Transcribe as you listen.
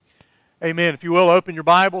Amen. If you will, open your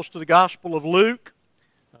Bibles to the Gospel of Luke.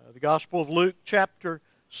 The Gospel of Luke, chapter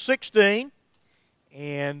 16.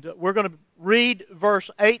 And we're going to read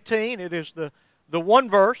verse 18. It is the one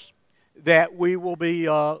verse that we will be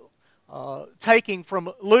taking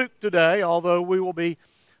from Luke today, although we will be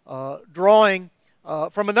drawing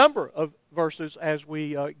from a number of verses as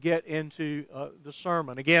we get into the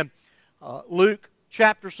sermon. Again, Luke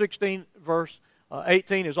chapter 16, verse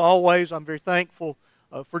 18. As always, I'm very thankful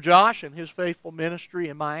for Josh and his faithful ministry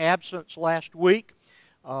in my absence last week.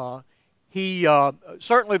 He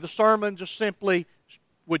certainly the sermon just simply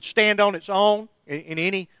would stand on its own in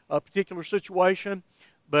any particular situation.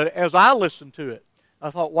 But as I listened to it, I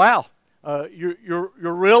thought, wow, you're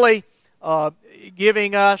really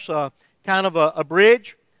giving us kind of a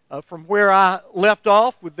bridge from where I left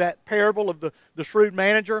off with that parable of the shrewd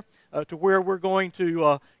manager to where we're going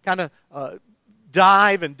to kind of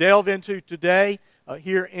dive and delve into today.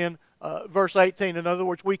 Here in verse 18. In other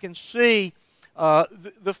words, we can see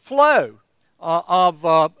the flow of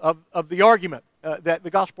the argument that the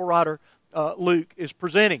gospel writer Luke is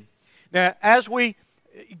presenting. Now, as we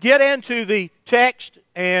get into the text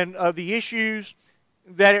and the issues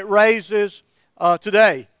that it raises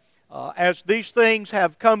today, as these things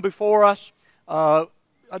have come before us a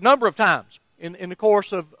number of times in the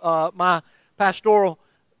course of my pastoral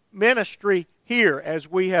ministry here, as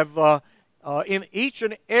we have in each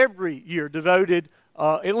and every year devoted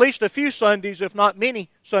at least a few Sundays, if not many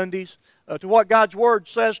Sundays, to what God's Word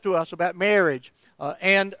says to us about marriage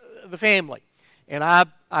and the family. And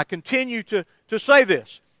I continue to say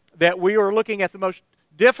this, that we are looking at the most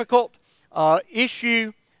difficult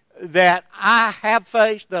issue that I have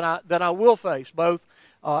faced, that I will face, both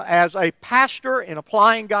as a pastor in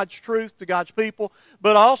applying God's truth to God's people,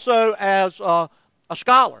 but also as a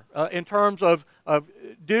scholar in terms of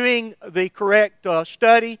doing the correct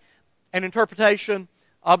study and interpretation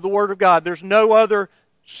of the Word of God. There's no other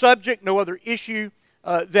subject, no other issue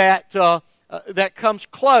that comes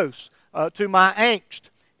close to my angst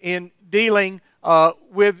in dealing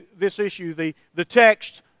with this issue. The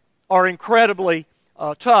texts are incredibly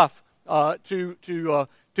tough to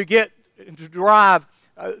get and to derive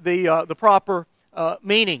the proper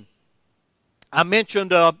meaning. I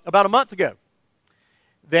mentioned about a month ago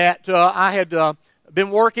that I had been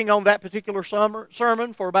working on that particular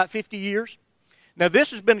sermon for about 50 years. Now,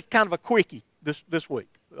 this has been kind of a quickie this week.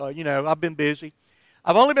 I've been busy.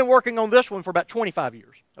 I've only been working on this one for about 25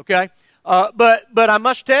 years, okay? But I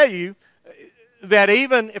must tell you that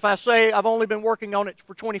even if I say I've only been working on it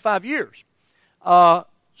for 25 years,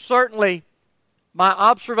 certainly my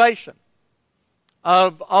observation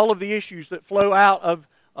of all of the issues that flow out of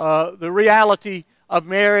the reality of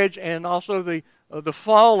marriage and also the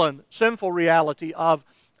fallen, sinful reality of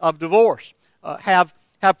divorce have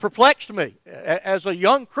perplexed me as a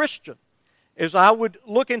young Christian, as I would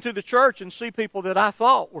look into the church and see people that I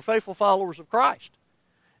thought were faithful followers of Christ,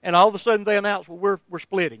 and all of a sudden they announce, well, we're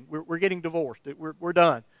splitting, we're getting divorced, we're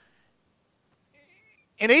done.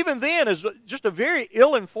 And even then, as just a very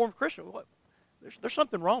ill-informed Christian, there's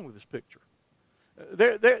something wrong with this picture.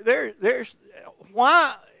 There's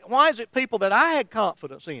why is it people that I had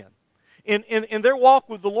confidence in their walk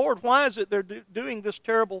with the Lord, why is it they're doing this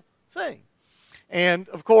terrible thing? And,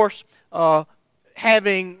 of course,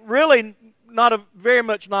 having really not very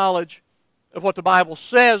much knowledge of what the Bible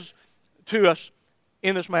says to us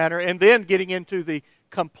in this matter, and then getting into the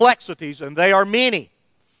complexities, and they are many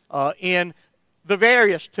in the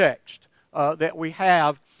various texts that we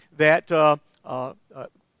have that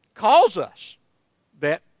cause us,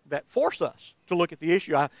 that force us to look at the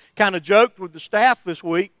issue. I kind of joked with the staff this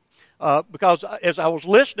week because as I was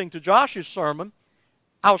listening to Josh's sermon,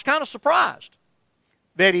 I was kind of surprised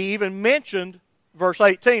that he even mentioned verse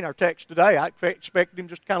 18, our text today. I expected him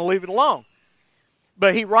just to kind of leave it alone.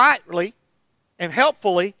 But he rightly and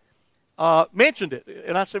helpfully mentioned it.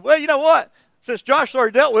 And I said, well, you know what? Since Josh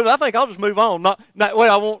already dealt with it, I think I'll just move on. Not that way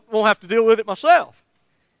I won't have to deal with it myself.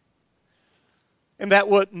 And that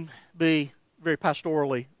wouldn't be very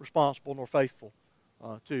pastorally responsible nor faithful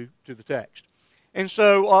to the text. And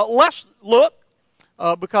so let's look,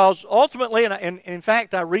 because ultimately, and in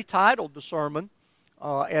fact I retitled the sermon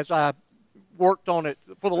as I worked on it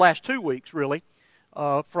for the last 2 weeks, really,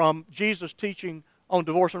 from Jesus' teaching on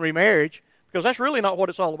divorce and remarriage, because that's really not what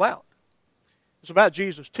it's all about. It's about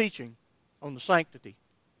Jesus' teaching on the sanctity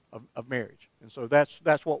of marriage. And so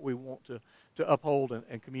that's what we want to uphold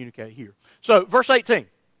and communicate here. So, verse 18.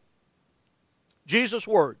 Jesus'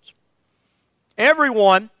 words.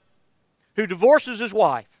 Everyone who divorces his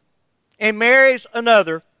wife and marries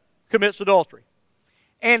another commits adultery.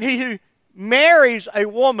 And he who marries a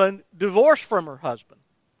woman divorced from her husband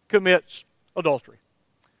commits adultery.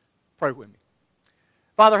 Pray with me.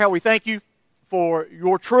 Father, how we thank you for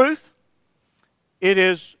your truth. It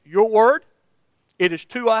is your word. It is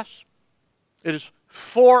to us. It is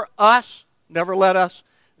for us. Never let us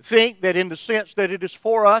think that in the sense that it is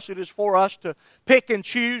for us to pick and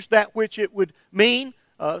choose that which it would mean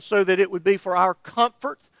so that it would be for our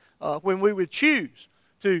comfort when we would choose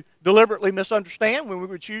to deliberately misunderstand, when we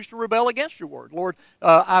would choose to rebel against your word. Lord,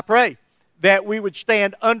 I pray that we would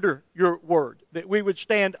stand under your word, that we would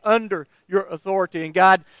stand under your authority, and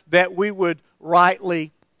God, that we would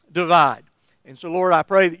rightly divide. And so, Lord, I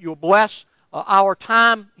pray that you'll bless our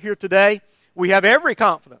time here today. We have every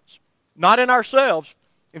confidence, not in ourselves.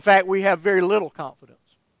 In fact, we have very little confidence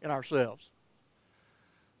in ourselves.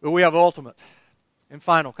 But we have ultimate and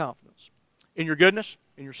final confidence in your goodness,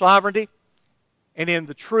 in your sovereignty, and in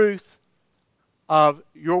the truth of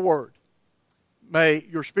your word. May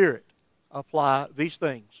your Spirit apply these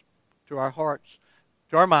things to our hearts,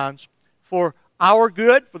 to our minds, for our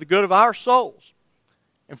good, for the good of our souls,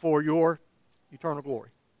 and for your eternal glory.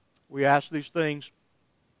 We ask these things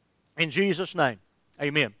in Jesus' name.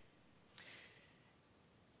 Amen.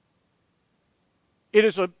 It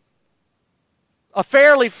is a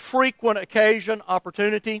fairly frequent occasion,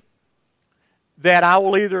 opportunity, that I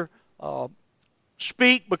will either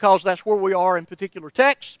speak because that's where we are in particular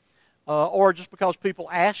texts, or just because people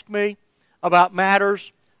ask me about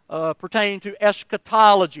matters pertaining to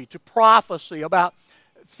eschatology, to prophecy, about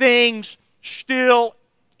things still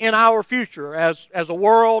in our future as a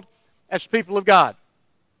world, as people of God.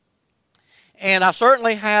 And I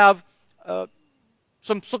certainly have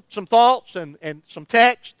some thoughts and some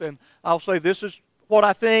text, and I'll say this is what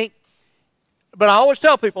I think. But I always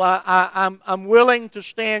tell people I'm willing to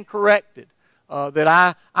stand corrected,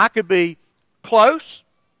 that I could be close,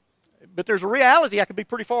 but there's a reality I could be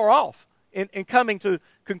pretty far off in coming to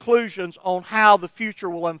conclusions on how the future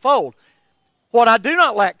will unfold. What I do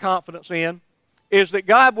not lack confidence in is that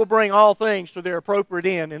God will bring all things to their appropriate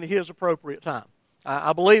end in His appropriate time.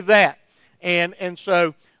 I believe that. And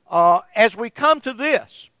so as we come to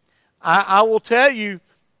this, I will tell you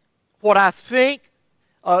what I think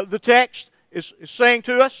the text is saying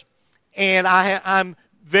to us, and I'm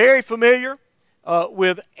very familiar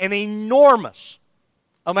with an enormous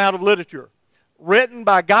amount of literature written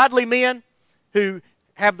by godly men who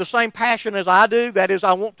have the same passion as I do. That is,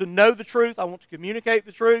 I want to know the truth. I want to communicate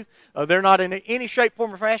the truth. They're not in any shape,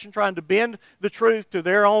 form, or fashion trying to bend the truth to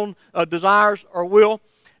their own desires or will.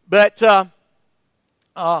 But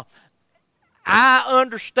I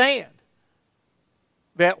understand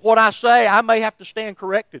that what I say, I may have to stand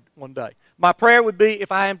corrected one day. My prayer would be,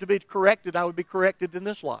 if I am to be corrected, I would be corrected in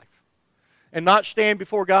this life and not stand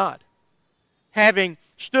before God, having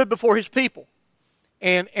stood before His people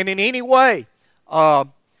and in any way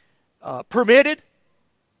permitted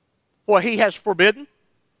what He has forbidden,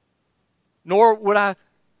 nor would I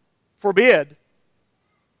forbid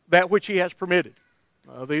that which He has permitted.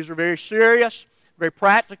 These are very serious, very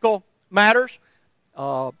practical matters.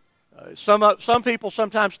 Some people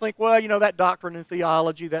sometimes think, well, that doctrine and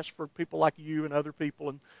theology, that's for people like you and other people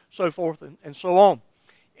and so forth and so on.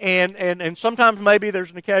 And sometimes maybe there's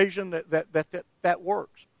an occasion that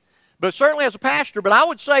works. But certainly as a pastor, but I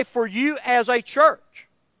would say for you as a church,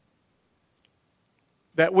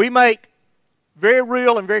 that we make very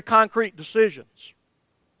real and very concrete decisions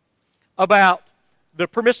about the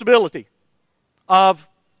permissibility of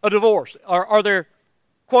a divorce. Are there,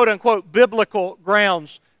 quote-unquote, biblical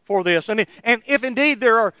grounds for this? And if indeed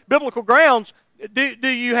there are biblical grounds, do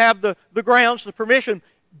you have the grounds, the permission,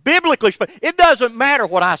 biblically speaking? It doesn't matter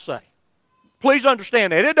what I say. Please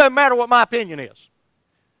understand that. It doesn't matter what my opinion is.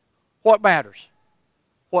 What matters?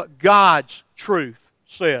 What God's truth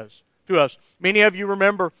says to us. Many of you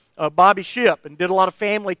remember Bobby Shipp and did a lot of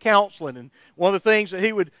family counseling. And one of the things that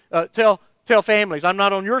he would tell families, I'm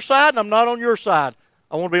not on your side and I'm not on your side.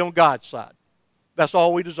 I want to be on God's side. That's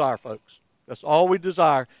all we desire, folks. That's all we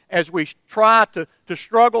desire as we try to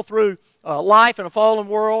struggle through life in a fallen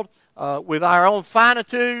world with our own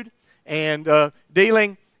finitude and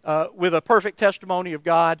dealing with a perfect testimony of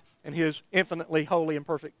God and His infinitely holy and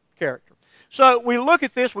perfect character. So we look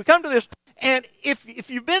at this, we come to this, and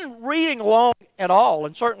if you've been reading along at all,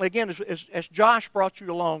 and certainly again as Josh brought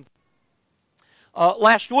you along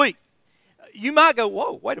last week, you might go,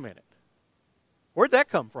 whoa, wait a minute. Where'd that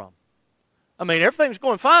come from? I mean, everything's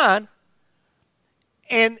going fine,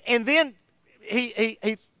 and then he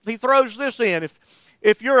throws this in.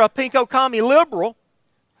 If you're a pinko commie liberal,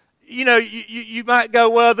 you might go,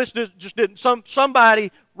 well, this just didn't.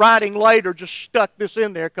 Somebody writing later just stuck this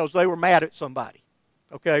in there because they were mad at somebody.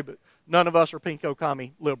 Okay, but none of us are pinko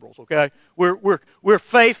commie liberals. Okay, we're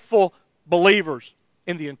faithful believers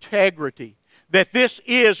in the integrity that this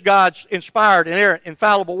is God's inspired, inerrant,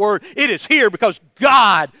 infallible word. It is here because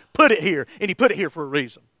God put it here, and He put it here for a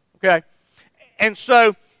reason. Okay, and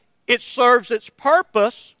so it serves its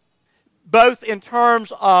purpose both in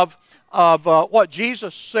terms of what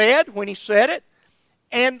Jesus said when He said it,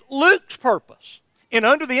 and Luke's purpose. And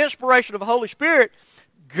under the inspiration of the Holy Spirit,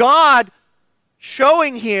 God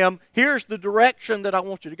showing him, here's the direction that I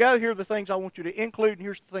want you to go, here are the things I want you to include, and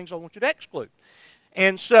here's the things I want you to exclude.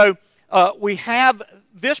 And so we have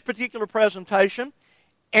this particular presentation,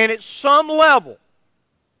 and at some level,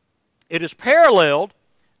 it is paralleled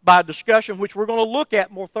by a discussion which we're going to look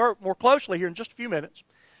at more closely here in just a few minutes,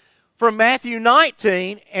 from Matthew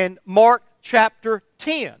 19 and Mark chapter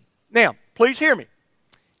 10. Now, please hear me.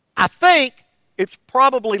 I think it's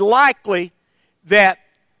probably likely that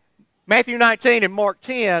Matthew 19 and Mark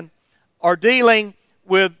 10 are dealing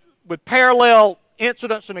with parallel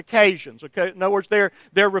incidents and occasions. Okay? In other words,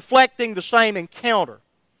 they're reflecting the same encounter.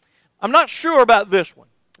 I'm not sure about this one.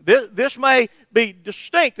 This may be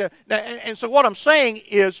distinct. And so what I'm saying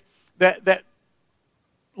is that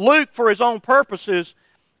Luke, for his own purposes,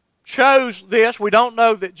 chose this. We don't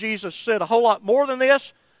know that Jesus said a whole lot more than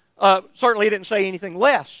this. Certainly he didn't say anything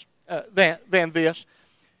less than this.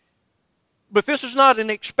 But this is not an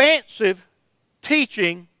expansive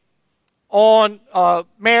teaching on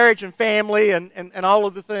marriage and family and all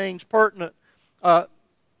of the things pertinent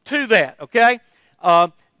to that, okay?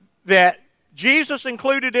 That Jesus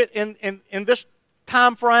included it in this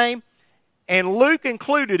time frame, and Luke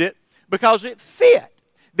included it because it fit.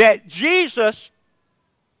 That Jesus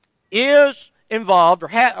is involved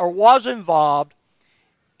or was involved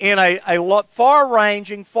in a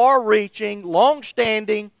far-ranging, far-reaching,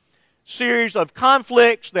 long-standing series of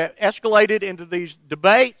conflicts that escalated into these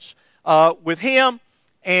debates with him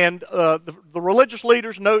and the religious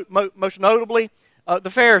leaders, most notably the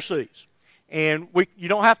Pharisees. And you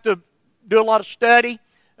don't have to do a lot of study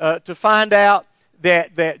to find out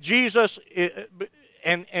that Jesus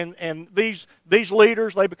and these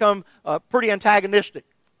leaders, they become pretty antagonistic.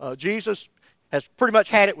 Jesus has pretty much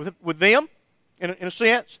had it with them, in a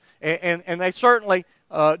sense, and they certainly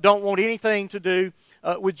don't want anything to do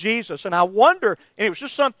with Jesus. And I wonder, and it was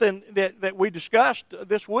just something that we discussed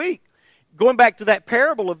this week, going back to that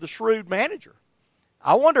parable of the shrewd manager.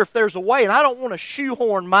 I wonder if there's a way, and I don't want to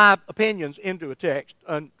shoehorn my opinions into a text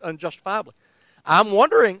unjustifiably. I'm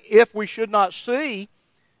wondering if we should not see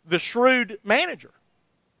the shrewd manager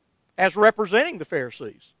as representing the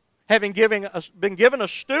Pharisees, having been given a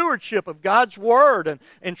stewardship of God's Word and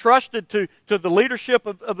entrusted to the leadership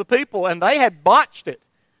of the people, and they had botched it.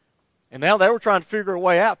 And now they were trying to figure a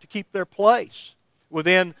way out to keep their place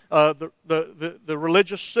within the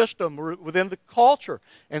religious system, within the culture.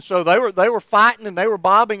 And so they were fighting and they were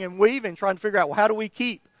bobbing and weaving, trying to figure out, well, how do we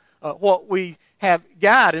keep what we have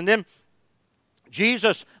got? And then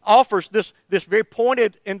Jesus offers this very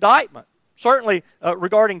pointed indictment, certainly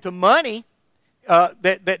regarding to money,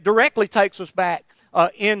 that directly takes us back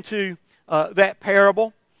into that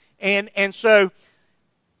parable. And so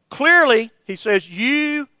clearly he says,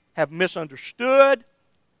 you have misunderstood,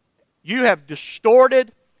 you have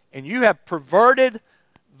distorted, and you have perverted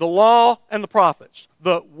the law and the prophets,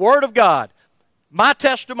 the Word of God, my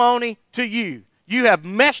testimony to you. You have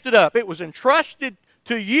messed it up. It was entrusted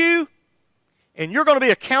to you, and you're going to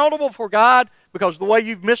be accountable for God because of the way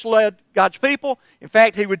you've misled God's people. In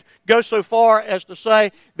fact, he would go so far as to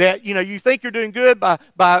say that, you think you're doing good by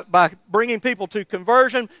bringing people to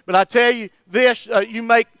conversion, but I tell you this, you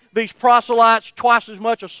make these proselytes twice as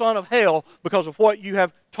much a son of hell because of what you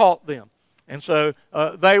have taught them. And so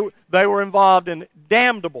they were involved in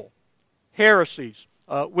damnable heresies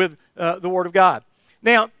with the Word of God.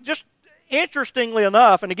 Now, just interestingly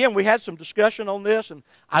enough, and again, we had some discussion on this, and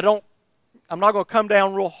I'm not going to come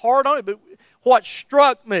down real hard on it, but what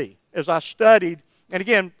struck me as I studied, and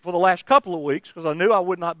again, for the last couple of weeks, because I knew I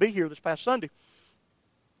would not be here this past Sunday,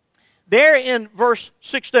 there in verse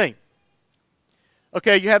 16,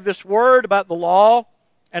 okay, you have this word about the law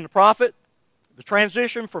and the prophet, the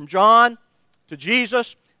transition from John to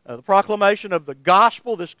Jesus, the proclamation of the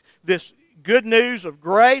gospel, this good news of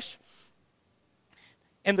grace.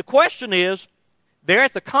 And the question is, there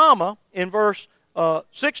at the comma in verse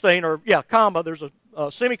 16, comma, there's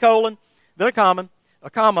a semicolon, then a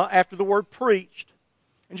comma after the word preached.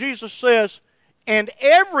 And Jesus says, and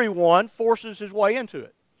everyone forces his way into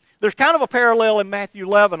it. There's kind of a parallel in Matthew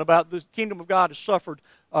 11 about the kingdom of God has suffered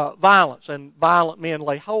violence, and violent men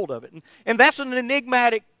lay hold of it. And that's an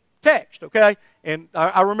enigmatic text, okay? And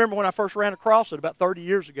I remember when I first ran across it about 30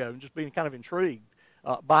 years ago and just being kind of intrigued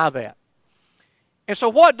by that. And so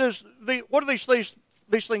what do these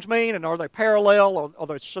things mean, and are they parallel, or are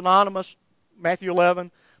they synonymous? Matthew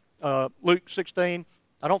 11, Luke 16.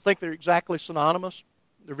 I don't think they're exactly synonymous.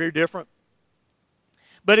 They're very different.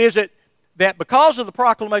 But is it that because of the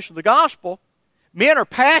proclamation of the gospel, men are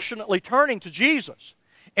passionately turning to Jesus,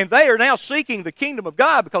 and they are now seeking the kingdom of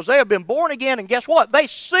God because they have been born again, and guess what? They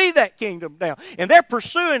see that kingdom now, and they're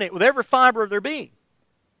pursuing it with every fiber of their being.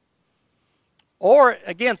 Or,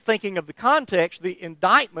 again, thinking of the context, the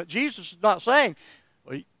indictment, Jesus is not saying,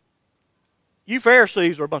 well, you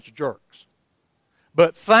Pharisees are a bunch of jerks.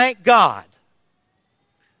 But thank God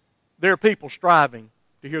there are people striving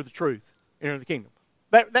to hear the truth and enter the kingdom.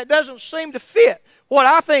 That doesn't seem to fit what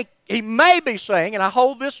I think he may be saying, and I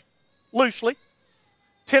hold this loosely,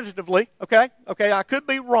 tentatively, okay, I could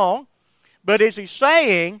be wrong, but is he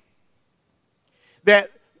saying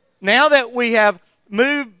that now that we have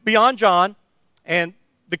moved beyond John, and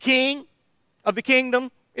the king of the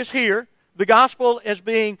kingdom is here, the gospel is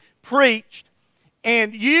being preached,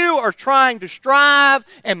 and you are trying to strive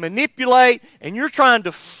and manipulate, and you're trying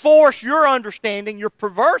to force your understanding, your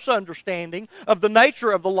perverse understanding of the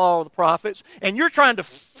nature of the law of the prophets, and you're trying to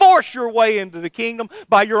force your way into the kingdom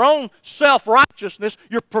by your own self-righteousness,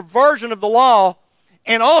 your perversion of the law,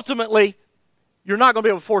 and ultimately, you're not going to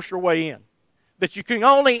be able to force your way in. That you can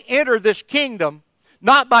only enter this kingdom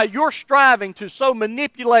not by your striving to so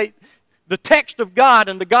manipulate the text of God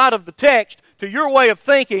and the God of the text to your way of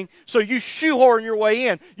thinking, so you shoehorn your way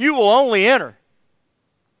in. You will only enter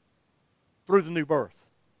through the new birth.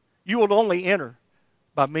 You will only enter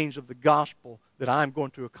by means of the gospel that I'm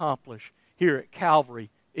going to accomplish here at Calvary,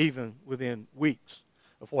 even within weeks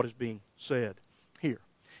of what is being said here.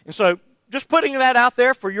 And so, just putting that out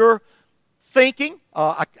there for your thinking.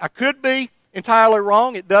 I could be entirely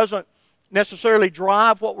wrong. It doesn't necessarily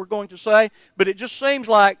drive what we're going to say, but it just seems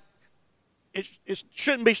like it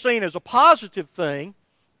shouldn't be seen as a positive thing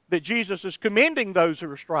that Jesus is commending those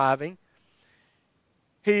who are striving.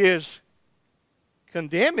 He is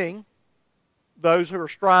condemning those who are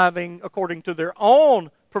striving according to their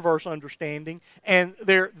own perverse understanding and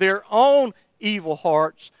their own evil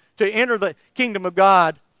hearts to enter the kingdom of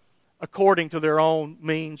God according to their own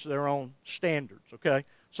means, their own standards, okay?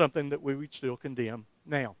 Something that we would still condemn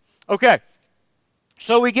now. Okay,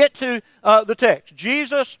 so we get to the text.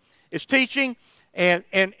 Jesus is teaching, and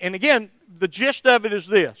again, the gist of it is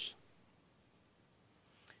this.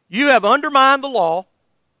 You have undermined the law,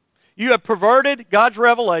 you have perverted God's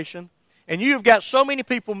revelation, and you have got so many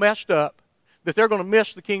people messed up that they're going to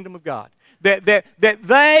miss the kingdom of God. That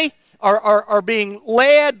they are being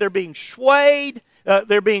led, they're being swayed,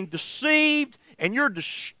 they're being deceived, and you're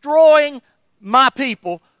destroying my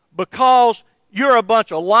people because you're a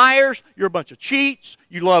bunch of liars, you're a bunch of cheats,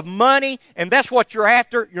 you love money, and that's what you're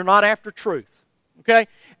after. You're not after truth. Okay?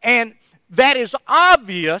 And that is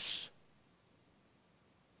obvious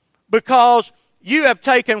because you have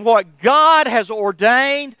taken what God has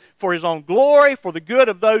ordained for His own glory, for the good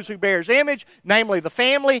of those who bear His image, namely the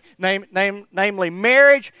family, namely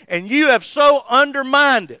marriage, and you have so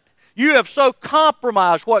undermined it. You have so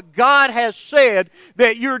compromised what God has said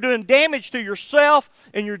that you're doing damage to yourself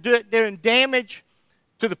and you're doing damage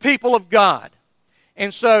to the people of God.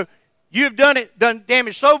 And so you've done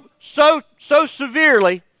damage so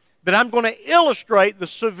severely that I'm going to illustrate the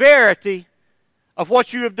severity of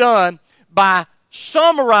what you have done by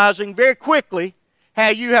summarizing very quickly how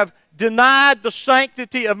you have denied the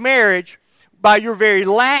sanctity of marriage by your very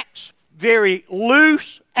lax, very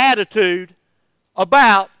loose attitude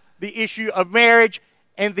about the issue of marriage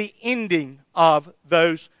and the ending of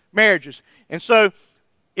those marriages. And so,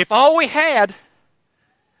 if all we had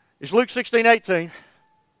is Luke 16:18,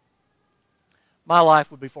 my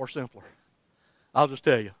life would be far simpler. I'll just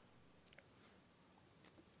tell you.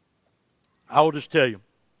 I will just tell you.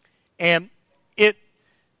 And it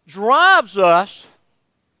drives us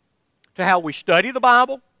to how we study the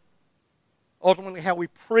Bible, ultimately how we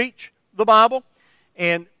preach the Bible,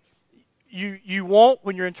 and you want,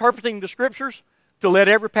 when you're interpreting the Scriptures, to let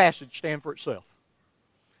every passage stand for itself.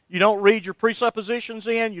 You don't read your presuppositions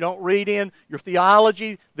in. You don't read in your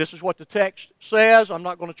theology. This is what the text says. I'm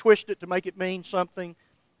not going to twist it to make it mean something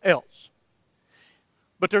else.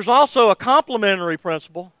 But there's also a complementary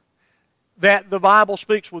principle that the Bible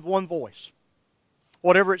speaks with one voice.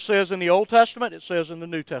 Whatever it says in the Old Testament, it says in the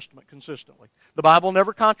New Testament consistently. The Bible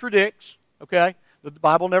never contradicts, okay? The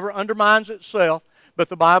Bible never undermines itself. But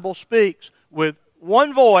the Bible speaks with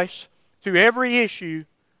one voice to every issue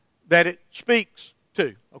that it speaks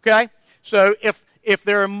to, okay? So if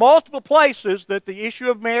there are multiple places that the issue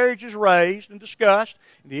of marriage is raised and discussed,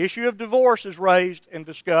 and the issue of divorce is raised and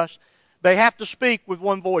discussed, they have to speak with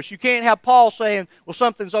one voice. You can't have Paul saying, well,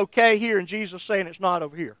 something's okay here, and Jesus saying it's not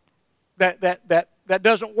over here. That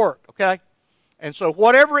doesn't work, okay? And so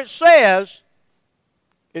whatever it says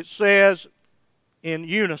in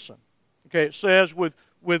unison. Okay, it says with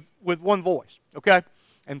one voice, okay?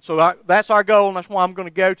 And so that's our goal, and that's why I'm going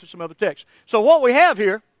to go to some other texts. So what we have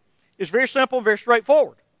here is very simple and very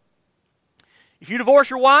straightforward. If you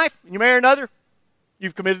divorce your wife and you marry another,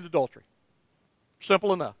 you've committed adultery.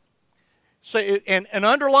 Simple enough. So, and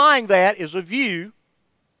underlying that is a view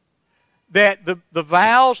that the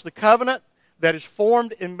vows, the covenant that is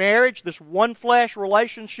formed in marriage, this one flesh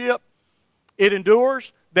relationship, it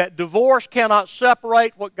endures, that divorce cannot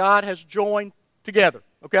separate what God has joined together.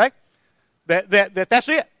 Okay? That's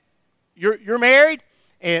it. You're married,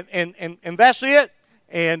 and that's it.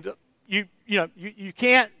 And you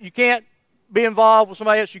can't be involved with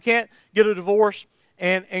somebody else. You can't get a divorce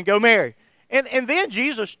and go marry. And then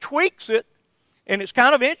Jesus tweaks it, and it's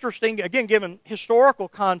kind of interesting, again, given historical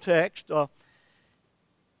context.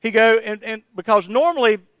 Because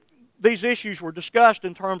normally these issues were discussed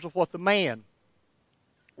in terms of what the man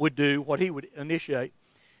would do, what he would initiate.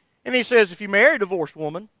 And he says, if you marry a divorced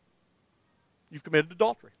woman, you've committed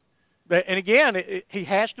adultery. And again, he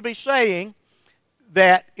has to be saying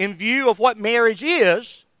that in view of what marriage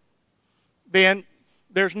is, then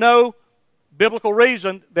there's no biblical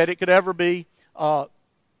reason that it could ever be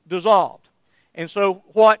dissolved. And so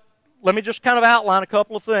let me just kind of outline a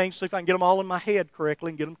couple of things, see if I can get them all in my head correctly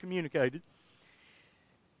and get them communicated.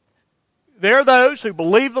 There are those who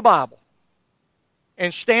believe the Bible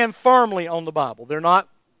and stand firmly on the Bible. They're not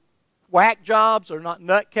whack jobs, they're not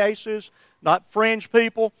nutcases, not fringe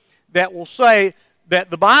people that will say that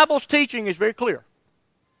the Bible's teaching is very clear.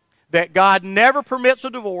 That God never permits a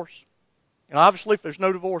divorce. And obviously, if there's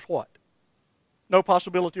no divorce, what? No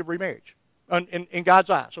possibility of remarriage in God's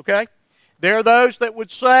eyes, okay? There are those that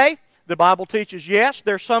would say the Bible teaches, yes,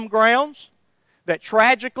 there are some grounds that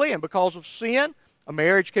tragically and because of sin, a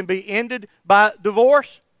marriage can be ended by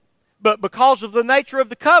divorce. But because of the nature of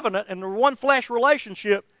the covenant and the one flesh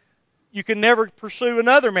relationship, you can never pursue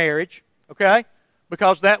another marriage, okay?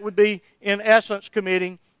 Because that would be, in essence,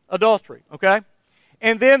 committing adultery, okay?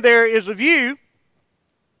 And then there is a view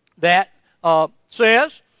that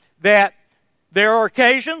says that there are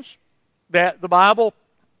occasions that the Bible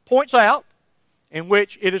points out in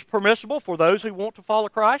which it is permissible for those who want to follow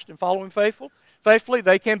Christ and follow Him faithfully,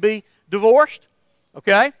 they can be divorced,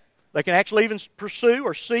 okay? They can actually even pursue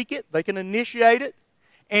or seek it. They can initiate it.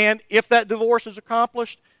 And if that divorce is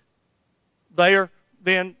accomplished, they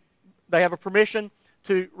have a permission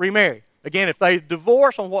to remarry. Again, if they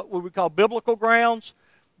divorce on what we would call biblical grounds,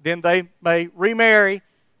 then they may remarry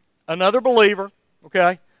another believer,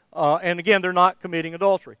 okay? And again, they're not committing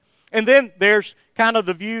adultery. And then there's kind of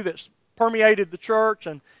the view that's permeated the church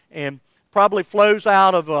and probably flows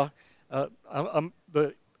out of at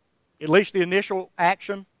least the initial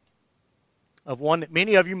action of one that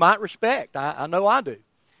many of you might respect. I know I do.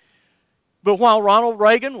 But while Ronald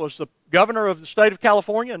Reagan was the governor of the state of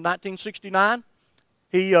California in 1969,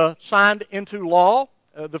 he signed into law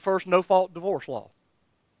the first no-fault divorce law.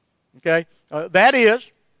 Okay? That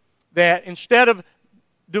is, that instead of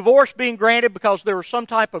divorce being granted because there was some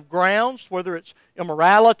type of grounds, whether it's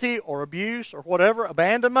immorality or abuse or whatever,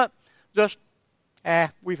 abandonment, just,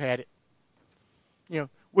 we've had it.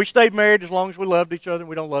 We stayed married as long as we loved each other, and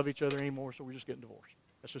we don't love each other anymore, so we're just getting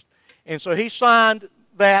divorced. And so he signed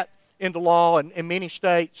that into law, and many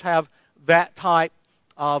states have that type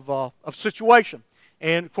of situation.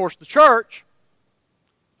 And, of course, the church,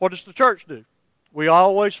 what does the church do? We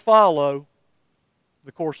always follow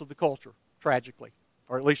the course of the culture, tragically,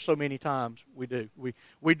 or at least so many times we do.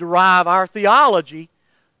 We derive our theology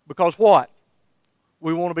because what?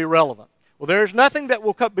 We want to be relevant. Well, there's nothing that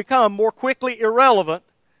will become more quickly irrelevant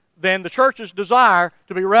than the church's desire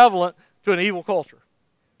to be relevant to an evil culture.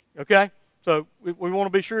 Okay? So we want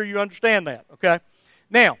to be sure you understand that. Okay?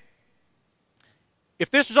 Now, if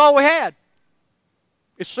this is all we had,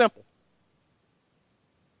 it's simple.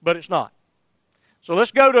 But it's not. So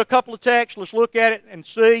let's go to a couple of texts. Let's look at it and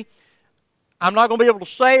see. I'm not going to be able to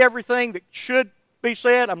say everything that should be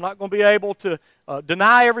said. I'm not going to be able to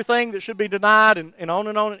deny everything that should be denied, and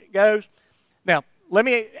on it goes. Now, let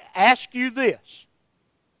me ask you this.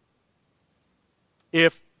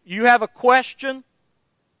 If you have a question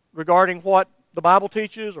regarding what the Bible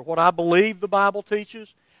teaches or what I believe the Bible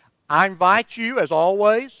teaches, I invite you, as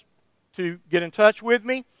always, to get in touch with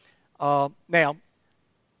me. Now,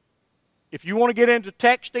 if you want to get into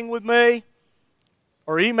texting with me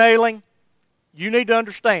or emailing, you need to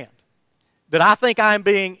understand that I think I'm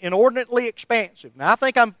being inordinately expansive. Now, I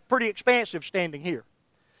think I'm pretty expansive standing here.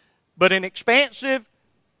 But an expansive,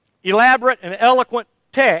 elaborate, and eloquent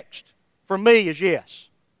text for me is yes,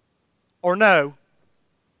 or no,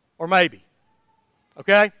 or maybe.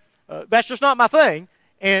 Okay? That's just not my thing.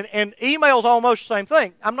 And email's almost the same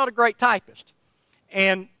thing. I'm not a great typist.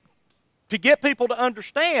 And to get people to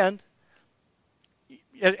understand,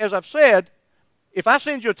 as I've said, if I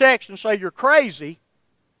send you a text and say you're crazy,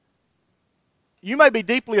 you may be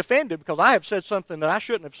deeply offended because I have said something that I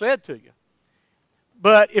shouldn't have said to you.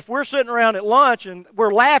 But if we're sitting around at lunch and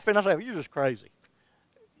we're laughing, I say, well, you're just crazy.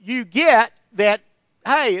 You get that,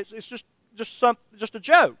 hey, it's just a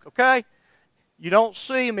joke, okay? You don't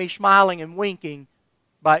see me smiling and winking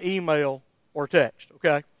by email or text,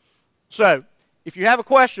 okay? So, if you have a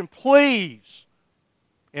question, please,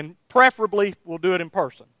 and preferably we'll do it in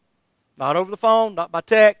person. Not over the phone, not by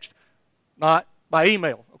text, not by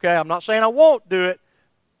email, okay? I'm not saying I won't do it,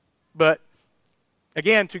 but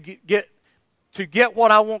again, to get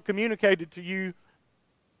what I want communicated to you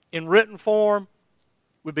in written form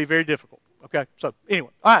would be very difficult, okay? So, anyway,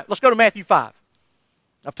 all right, let's go to Matthew 5.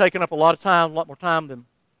 I've taken up a lot of time, a lot more time than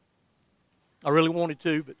I really wanted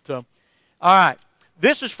to, but all right.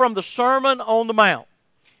 This is from the Sermon on the Mount.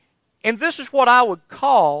 And this is what I would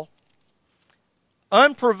call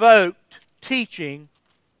unprovoked teaching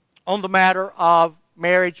on the matter of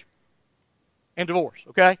marriage and divorce,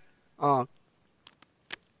 okay?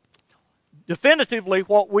 Definitively,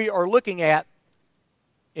 what we are looking at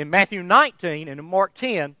in Matthew 19 and in Mark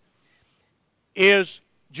 10 is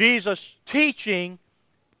Jesus teaching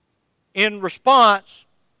in response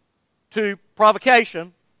to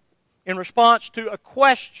provocation, in response to a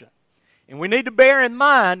question. And we need to bear in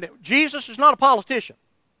mind that Jesus is not a politician.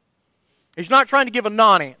 He's not trying to give a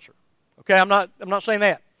non-answer. Okay, I'm not saying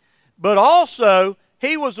that. But also,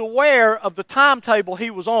 he was aware of the timetable he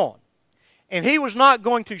was on. And he was not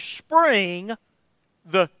going to spring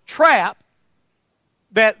the trap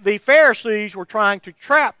that the Pharisees were trying to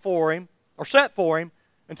trap for him, or set for him,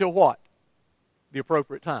 until what? The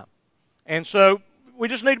appropriate time. And so, we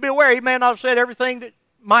just need to be aware. He may not have said everything that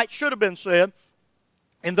should have been said,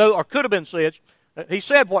 or could have been said. He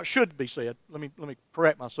said what should be said. Let me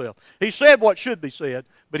correct myself. He said what should be said,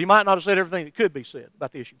 but he might not have said everything that could be said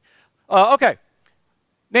about the issue. Okay.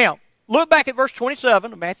 Now, look back at verse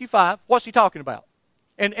 27 of Matthew 5. What's he talking about?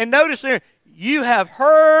 And notice there, you have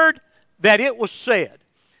heard that it was said.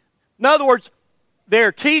 In other words, there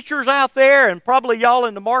are teachers out there, and probably y'all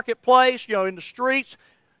in the marketplace, in the streets,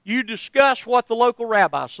 you discuss what the local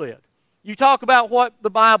rabbi said. You talk about what the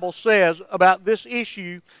Bible says about this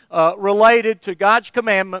issue related to God's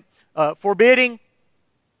commandment forbidding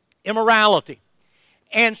immorality.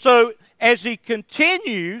 And so, as he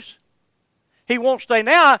continues, he won't stay.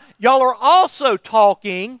 Now, y'all are also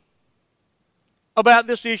talking about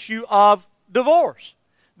this issue of divorce.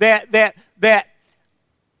 That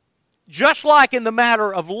just like in the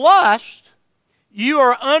matter of lust, you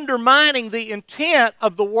are undermining the intent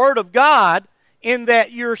of the Word of God in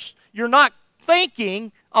that you're not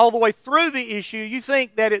thinking all the way through the issue. You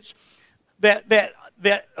think that it's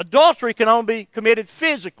that adultery can only be committed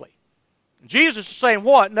physically. Jesus is saying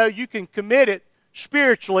what? No, you can commit it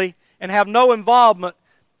spiritually and have no involvement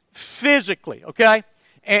physically, okay?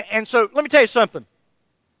 And so let me tell you something.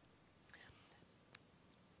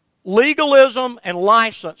 Legalism and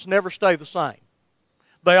license never stay the same.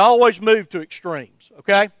 They always move to extremes,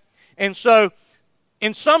 okay? And so,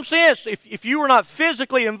 in some sense, if you were not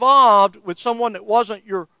physically involved with someone that wasn't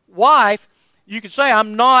your wife, you could say,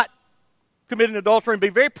 I'm not committing adultery, and be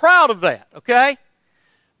very proud of that, okay?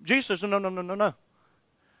 Jesus says, no.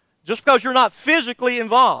 Just because you're not physically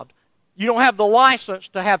involved, you don't have the license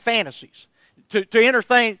to have fantasies,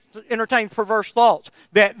 to entertain perverse thoughts.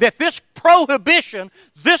 That this prohibition,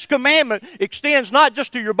 this commandment, extends not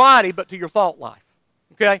just to your body, but to your thought life.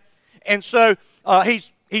 Okay? And so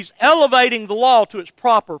he's elevating the law to its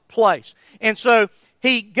proper place. And so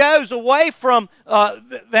he goes away from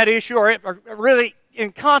that issue, or really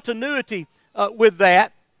in continuity with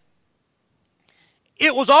that.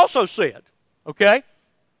 It was also said, okay?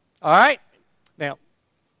 All right? Now,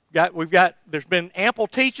 there's been ample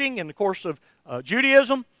teaching in the course of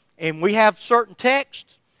Judaism, and we have certain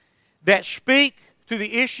texts that speak to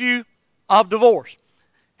the issue of divorce.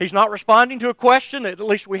 He's not responding to a question that at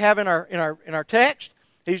least we have in our text.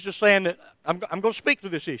 He's just saying that I'm going to speak to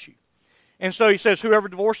this issue. And so he says, whoever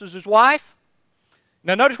divorces his wife.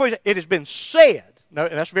 Now notice what it has been said. No,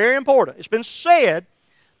 and that's very important. It's been said,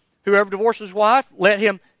 whoever divorces his wife, let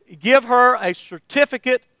him give her a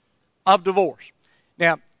certificate of divorce.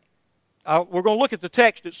 Now, we're going to look at the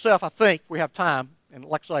text itself, I think. We have time. And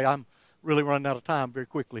like I say, I'm really running out of time very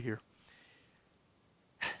quickly here.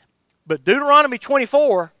 But Deuteronomy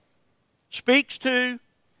 24 speaks to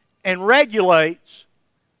and regulates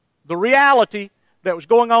the reality that was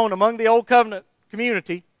going on among the Old Covenant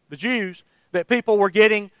community, the Jews, that people were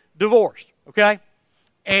getting divorced. Okay?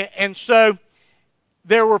 And so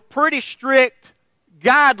there were pretty strict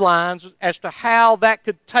guidelines as to how that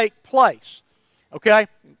could take place. Okay?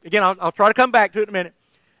 Again, I'll try to come back to it in a minute.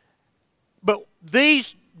 But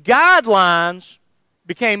these guidelines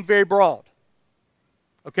became very broad.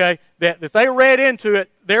 Okay? That they read into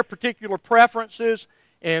it their particular preferences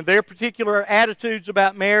and their particular attitudes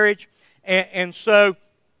about marriage. And so,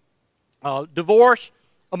 divorce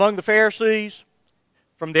among the Pharisees,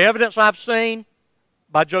 from the evidence I've seen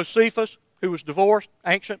by Josephus, who was divorced,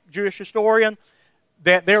 ancient Jewish historian,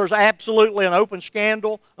 that there was absolutely an open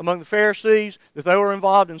scandal among the Pharisees, that they were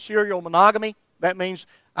involved in serial monogamy. That means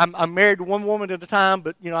I'm married to one woman at a time,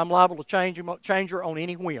 but I'm liable to change her on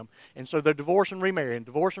any whim. And so they're divorce and remarry, and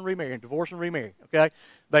divorce and remarry, and divorce and remarry. Okay,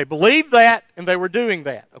 they believed that, and they were doing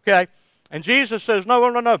that. Okay, and Jesus says, no,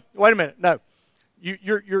 wait a minute, no,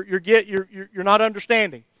 you're not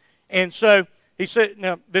understanding. And so he said,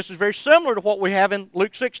 now this is very similar to what we have in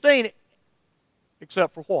Luke 16,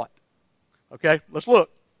 except for what? Okay, let's look.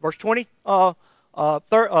 Verse 32.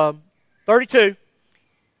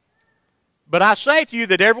 But I say to you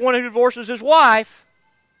that everyone who divorces his wife,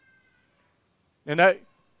 and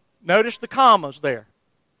notice the commas there.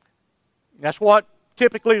 That's what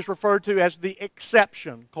typically is referred to as the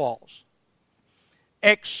exception clause.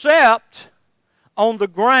 Except on the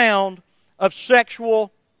ground of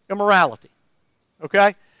sexual immorality.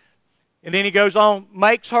 Okay? And then he goes on,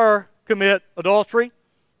 makes her commit adultery,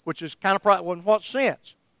 which is kind of, well, in what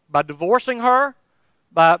sense? By divorcing her,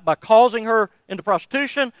 by causing her into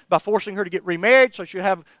prostitution, by forcing her to get remarried, so she'll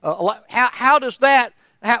have a lot. How does that,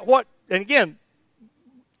 and again,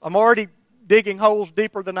 I'm already digging holes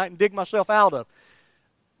deeper than I can dig myself out of.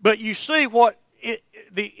 But you see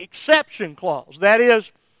the exception clause, that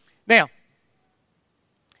is, now,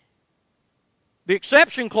 the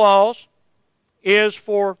exception clause is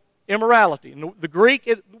for immorality. And the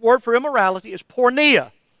Greek word for immorality is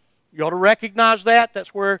porneia. You ought to recognize that.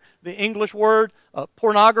 That's where the English word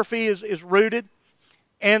pornography is rooted.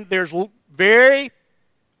 And there's very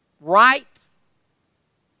right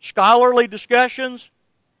scholarly discussions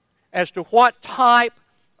as to what type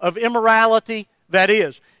of immorality that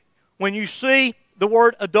is. When you see the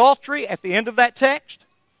word adultery at the end of that text,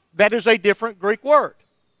 that is a different Greek word,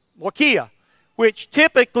 lokia, which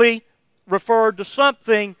typically referred to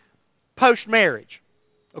something post-marriage.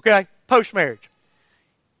 Okay? Post-marriage.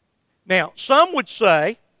 Now, some would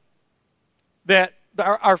say that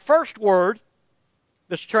our first word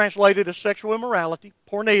that's translated as sexual immorality,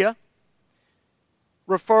 porneia,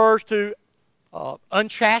 refers to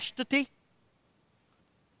unchastity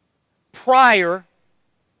prior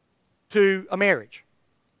to a marriage.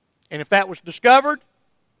 And if that was discovered,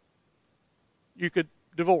 you could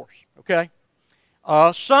divorce, okay?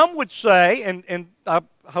 Some would say, and I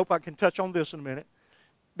hope I can touch on this in a minute,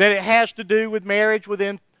 that it has to do with marriage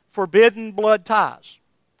within forbidden blood ties,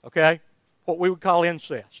 okay? What we would call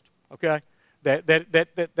incest, okay?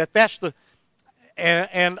 That's the,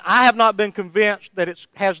 and I have not been convinced that it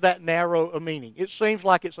has that narrow a meaning. It seems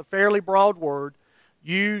like it's a fairly broad word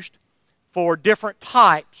used for different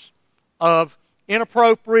types of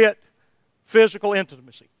inappropriate physical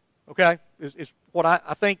intimacy, okay? Is what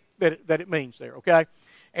I think that it means there, okay?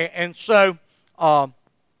 And so,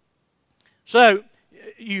 so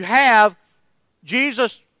you have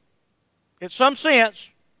Jesus, in some sense,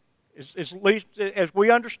 is at least as we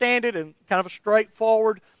understand it, and kind of a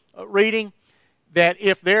straightforward reading, that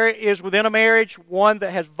if there is within a marriage one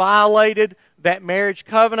that has violated that marriage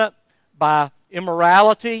covenant by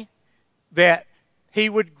immorality, that he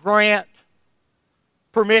would grant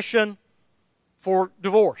permission for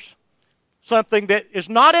divorce. Something that is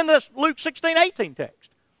not in this Luke 16:18 text.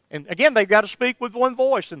 And again, they've got to speak with one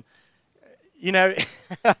voice. And,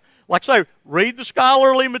 like I say, read the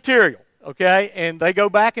scholarly material, okay? And they go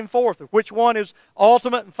back and forth of which one is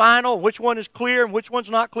ultimate and final, which one is clear and which one's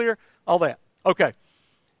not clear, all that. Okay,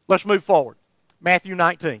 let's move forward. Matthew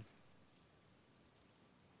 19.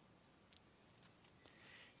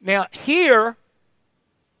 Now, here,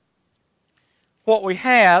 what we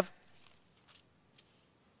have,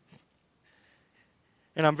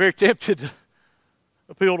 and I'm very tempted to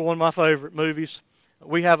appeal to one of my favorite movies,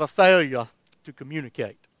 we have a failure to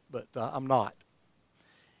communicate, but I'm not.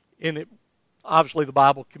 And obviously the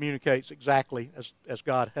Bible communicates exactly as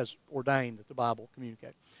God has ordained that the Bible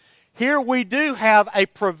communicates. Here we do have a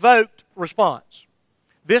provoked response.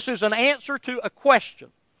 This is an answer to a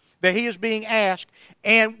question that he is being asked,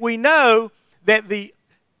 and we know that the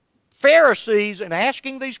Pharisees, in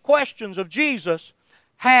asking these questions of Jesus,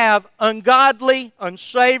 have ungodly,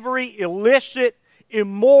 unsavory, illicit,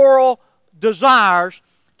 immoral desires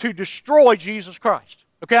to destroy Jesus Christ.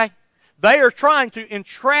 Okay? They are trying to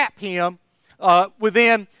entrap him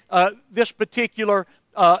within this particular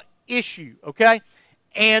issue. Okay?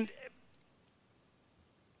 And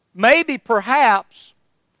maybe, perhaps,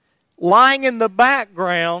 lying in the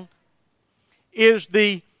background is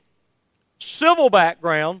the civil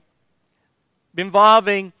background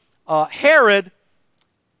involving Herod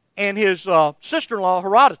and his sister-in-law,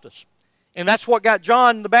 Herodotus. And that's what got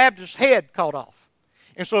John the Baptist's head cut off.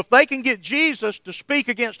 And so if they can get Jesus to speak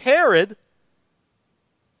against Herod,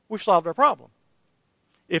 we've solved our problem.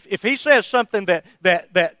 If he says something that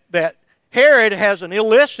Herod has an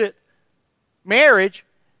illicit marriage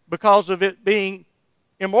because of it being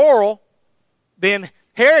immoral, then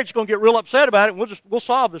Herod's going to get real upset about it, and we'll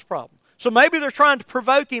solve this problem. So maybe they're trying to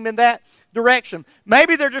provoke him in that direction.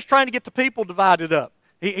 Maybe they're just trying to get the people divided up.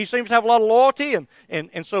 He seems to have a lot of loyalty,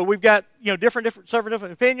 and so we've got several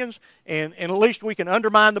different opinions, and at least we can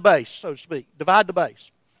undermine the base, so to speak, divide the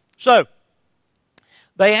base. So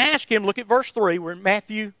they ask him, look at verse 3, we're in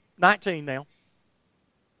Matthew 19 now.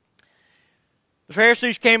 The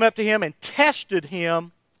Pharisees came up to him and tested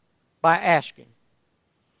him by asking,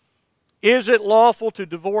 is it lawful to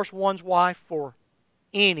divorce one's wife for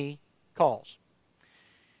any cause?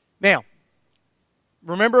 Now,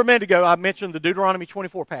 remember a minute ago I mentioned the Deuteronomy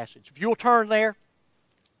 24 passage. If you'll turn there,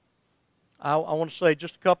 I want to say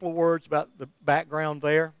just a couple of words about the background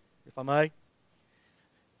there, if I may.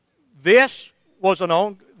 This was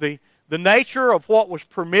the nature of what was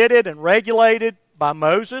permitted and regulated by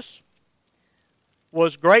Moses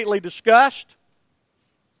was greatly discussed,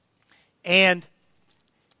 and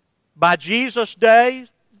by Jesus' day,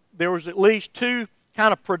 there was at least two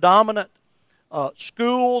kind of predominant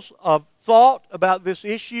schools of thought about this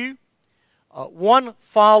issue. One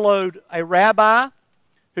followed a rabbi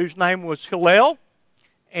whose name was Hillel,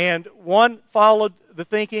 and one followed the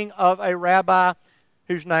thinking of a rabbi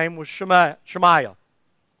whose name was Shemaiah.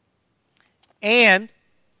 And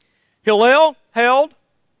Hillel held,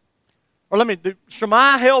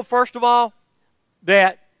 Shemaiah held, first of all,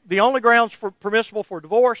 that the only grounds permissible for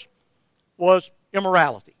divorce was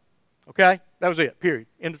immorality. Okay? That was it, period.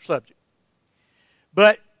 End of subject.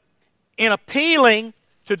 But in appealing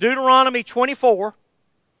to Deuteronomy 24,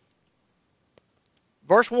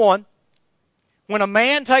 verse 1, when a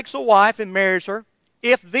man takes a wife and marries her,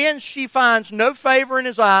 if then she finds no favor in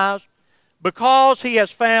his eyes because he has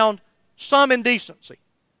found some indecency.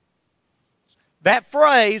 That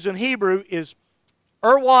phrase in Hebrew is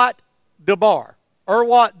Erwat Debar,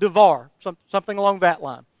 Erwat Devar, something along that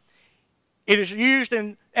line. It is used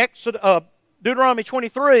in Deuteronomy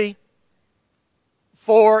 23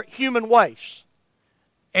 for human waste.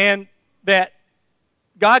 And that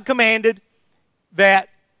God commanded that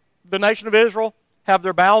the nation of Israel have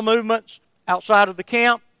their bowel movements outside of the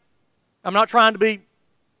camp. I'm not trying to be,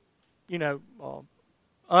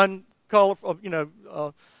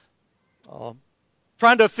 uncolorful,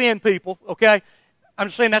 trying to offend people, okay? I'm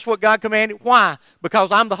just saying that's what God commanded. Why?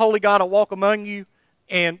 Because I'm the holy God, I walk among you,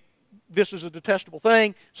 and this is a detestable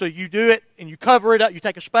thing, so you do it, and you cover it up. You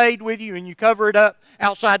take a spade with you, and you cover it up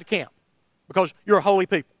outside the camp, because you're a holy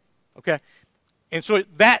people, okay? And so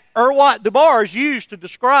that Erwat Debar is used to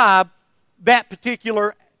describe that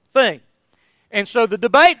particular thing. And so the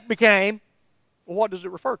debate became, well, what does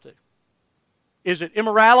it refer to? Is it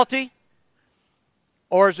immorality?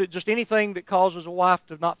 Or is it just anything that causes a wife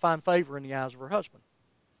to not find favor in the eyes of her husband?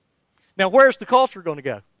 Now, where's the culture going to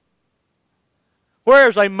go? Where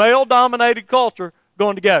is a male-dominated culture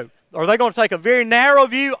going to go? Are they going to take a very narrow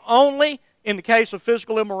view only in the case of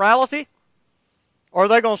physical immorality? Or are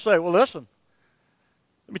they going to say, well, listen,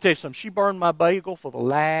 let me tell you something. She burned my bagel for the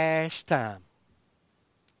last time.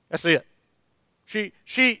 That's it. She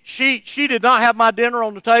did not have my dinner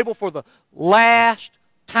on the table for the last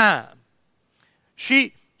time.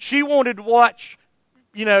 She wanted to watch,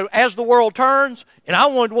 As the World Turns, and I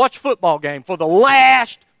wanted to watch a football game for the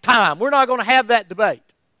last time. We're not going to have that debate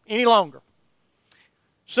any longer.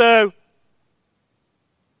 So,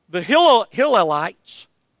 the Hillelites,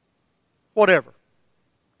 whatever,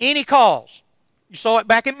 any cause. You saw it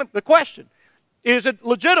back in the question. Is it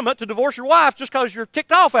legitimate to divorce your wife just because you're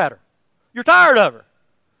ticked off at her? You're tired of her.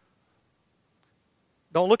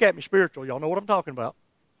 Don't look at me spiritual. Y'all know what I'm talking about.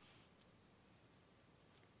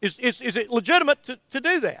 Is it legitimate to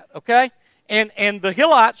do that, okay? And the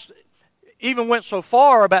Hillites even went so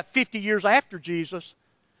far about 50 years after Jesus,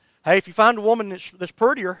 hey, if you find a woman that's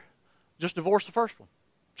prettier, just divorce the first one.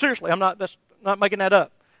 Seriously, that's not making that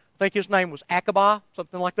up. I think his name was Aqaba,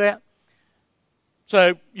 something like that.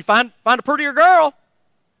 So you find a prettier girl,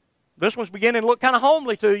 this one's beginning to look kind of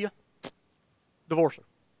homely to you, divorce her,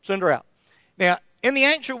 send her out. Now, in the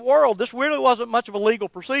ancient world, this really wasn't much of a legal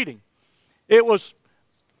proceeding. It was,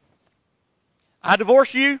 I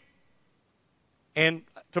divorce you, and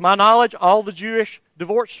to my knowledge, all the Jewish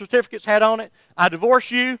divorce certificates had on it, I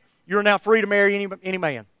divorce you, you're now free to marry any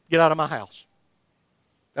man. Get out of my house.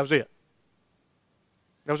 That was it.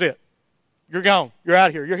 That was it. You're gone. You're out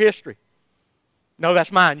of here. You're history. No,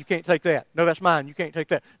 that's mine. You can't take that. No, that's mine. You can't take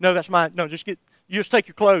that. No, that's mine. No, you just take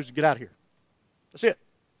your clothes and get out of here. That's it.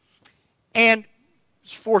 And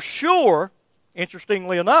for sure,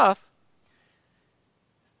 interestingly enough,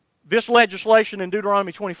 this legislation in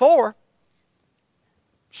Deuteronomy 24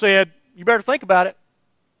 said, you better think about it,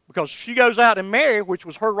 because she goes out and marries, which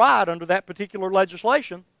was her right under that particular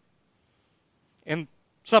legislation, and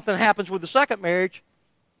something happens with the second marriage,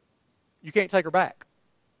 you can't take her back.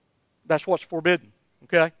 That's what's forbidden,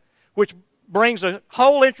 okay? Which brings a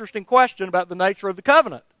whole interesting question about the nature of the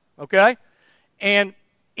covenant, okay? And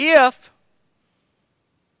if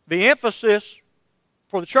the emphasis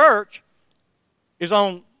for the church is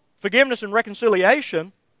on forgiveness and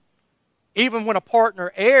reconciliation, even when a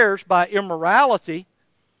partner errs by immorality,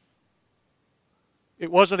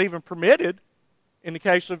 it wasn't even permitted in the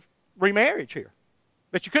case of remarriage here.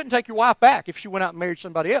 That you couldn't take your wife back if she went out and married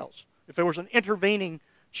somebody else, if there was an intervening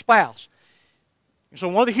spouse. And so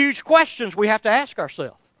one of the huge questions we have to ask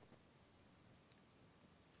ourselves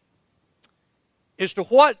is to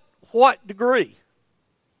what degree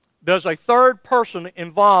does a third person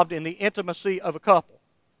involved in the intimacy of a couple?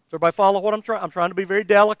 Does everybody follow what I'm trying? I'm trying to be very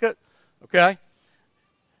delicate, okay?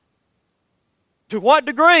 To what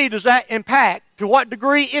degree does that impact, to what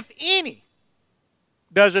degree, if any,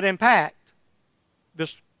 does it impact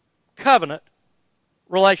this covenant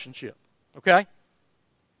relationship, okay?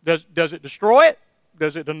 Does it destroy it?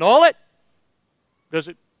 Does it annul it? Does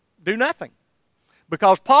it do nothing?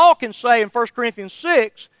 Because Paul can say in 1 Corinthians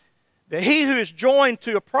 6 that he who is joined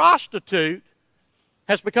to a prostitute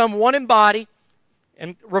has become one in body,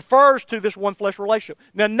 and refers to this one flesh relationship.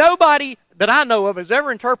 Now, nobody that I know of has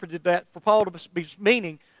ever interpreted that for Paul to be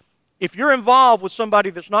meaning if you're involved with somebody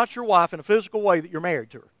that's not your wife in a physical way, that you're married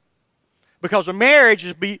to her. Because a marriage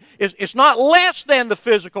it's not less than the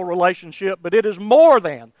physical relationship, but it is more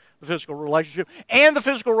than the physical relationship. And the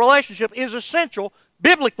physical relationship is essential,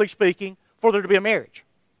 biblically speaking, for there to be a marriage.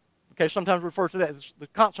 Okay, sometimes we refer to that as the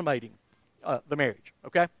consummating the marriage.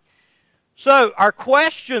 Okay? So, our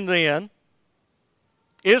question then,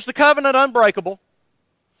 is the covenant unbreakable?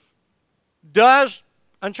 Does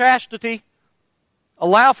unchastity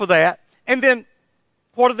allow for that? And then,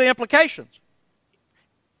 what are the implications?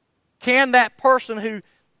 Can that person who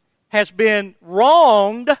has been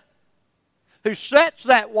wronged, who sets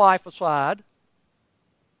that wife aside,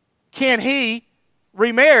 can he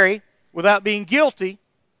remarry without being guilty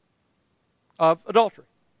of adultery?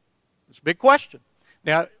 It's a big question.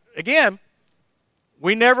 Now, again,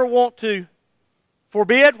 we never want to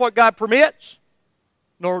forbid what God permits,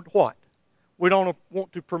 nor what? We don't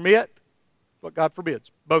want to permit what God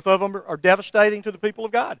forbids. Both of them are devastating to the people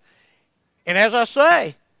of God. And as I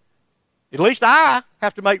say, at least I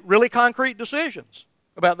have to make really concrete decisions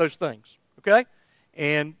about those things, okay?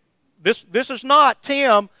 And this is not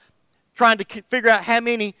Tim trying to figure out how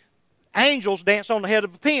many angels dance on the head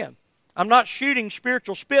of a pin. I'm not shooting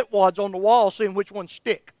spiritual spitwads on the wall, seeing which ones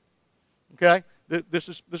stick, okay? This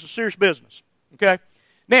is serious business, okay?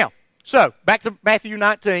 Now, so, back to Matthew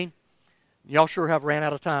 19. Y'all sure have ran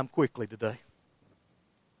out of time quickly today.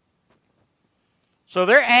 So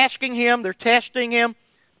they're asking him, they're testing him.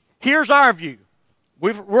 Here's our view.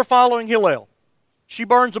 We're following Hillel. She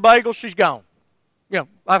burns a bagel, she's gone. Yeah,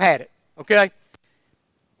 I've had it, okay?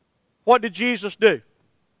 What did Jesus do?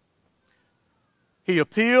 He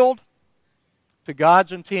appealed to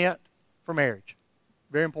God's intent for marriage.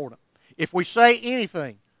 Very important. If we say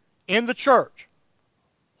anything in the church,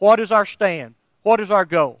 what is our stand? What is our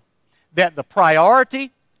goal? That the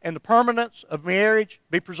priority and the permanence of marriage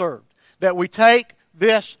be preserved. That we take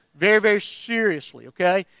this very, very seriously,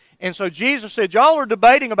 okay? And so Jesus said, y'all are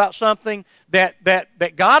debating about something that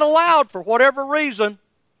God allowed for whatever reason,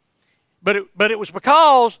 but it was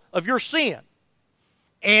because of your sin.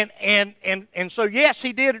 And so, yes,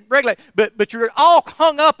 he did regulate, but you're all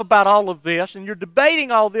hung up about all of this, and you're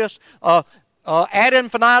debating all this ad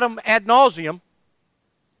infinitum, ad nauseum,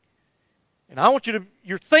 And I want you to,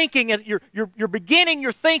 you're beginning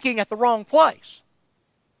your thinking at the wrong place.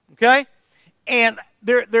 Okay? And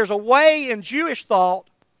there's a way in Jewish thought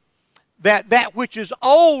that which is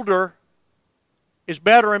older is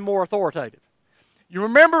better and more authoritative. You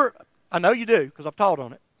remember, I know you do because I've taught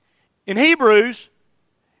on it. In Hebrews,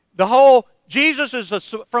 Jesus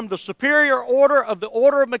is from the superior order of the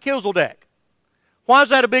order of Melchizedek. Why is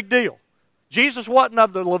that a big deal? Jesus wasn't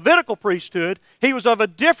of the Levitical priesthood. He was of a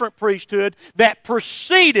different priesthood that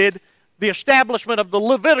preceded the establishment of the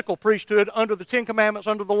Levitical priesthood under the Ten Commandments,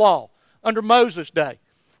 under the law, under Moses' day.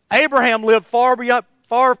 Abraham lived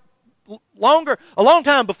a long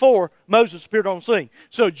time before Moses appeared on the scene.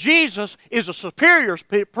 So Jesus is a superior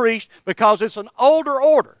priest because it's an older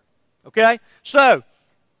order. Okay? So,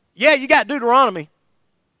 yeah, you got Deuteronomy,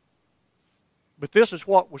 but this is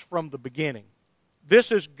what was from the beginning.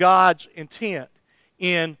 This is God's intent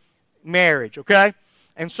in marriage, okay?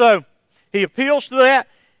 And so he appeals to that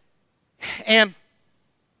and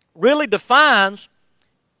really defines,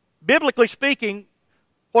 biblically speaking,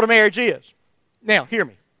 what a marriage is. Now, hear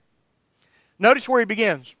me. Notice where he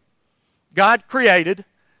begins. God created,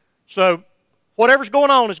 so whatever's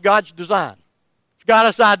going on is God's design. It's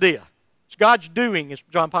God's idea. It's God's doing, as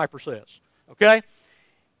John Piper says, okay?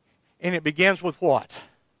 And it begins with what?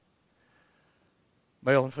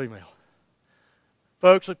 Male and female.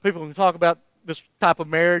 Folks, people can talk about this type of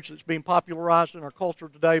marriage that's being popularized in our culture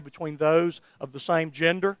today between those of the same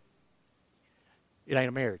gender. It ain't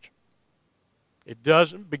a marriage. It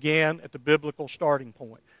doesn't begin at the biblical starting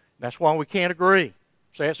point. That's why we can't agree.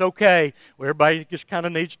 Say it's okay. Well, everybody just kind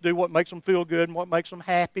of needs to do what makes them feel good and what makes them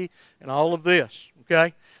happy and all of this.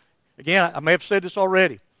 Okay? Again, I may have said this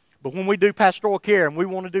already, but when we do pastoral care, and we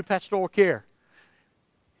want to do pastoral care,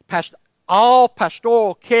 all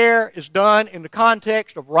pastoral care is done in the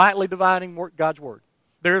context of rightly dividing God's Word.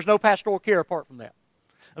 There is no pastoral care apart from that.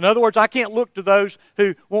 In other words, I can't look to those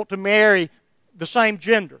who want to marry the same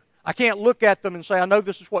gender. I can't look at them and say, I know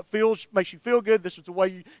this is what makes you feel good, this is the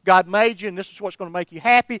way God made you, and this is what's going to make you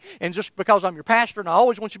happy, and just because I'm your pastor and I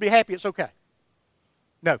always want you to be happy, it's okay.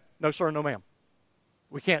 No sir, no ma'am.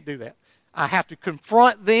 We can't do that. I have to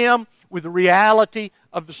confront them with the reality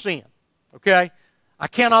of the sin. Okay? I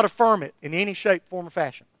cannot affirm it in any shape, form, or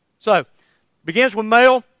fashion. So, begins with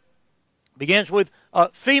male, begins with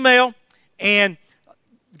female, and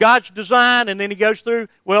God's design, and then he goes through,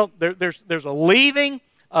 well, there's a leaving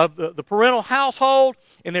of the parental household,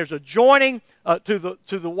 and there's a joining to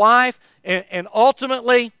the wife, and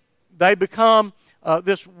ultimately they become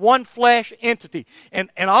this one flesh entity. And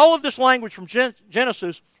all of this language from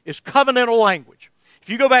Genesis is covenantal language. If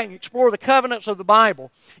you go back and explore the covenants of the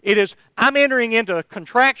Bible, it is, I'm entering into a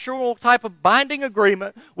contractual type of binding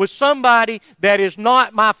agreement with somebody that is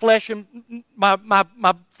not my flesh and my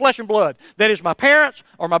flesh and blood. That is my parents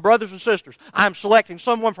or my brothers and sisters. I'm selecting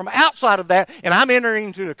someone from outside of that, and I'm entering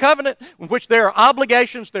into a covenant in which there are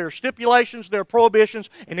obligations, there are stipulations, there are prohibitions,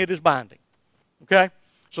 and it is binding. Okay?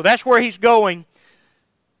 So that's where he's going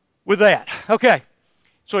with that. Okay.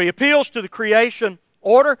 So he appeals to the creation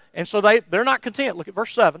order, and so they're not content. Look at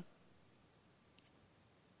verse 7.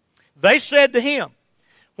 They said to him,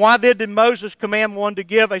 why then did Moses command one to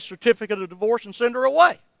give a certificate of divorce and send her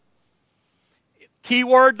away? Key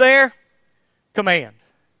word there, command.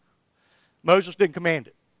 Moses didn't command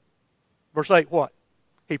it. Verse 8, what?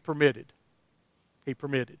 He permitted. He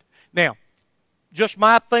permitted. Now, just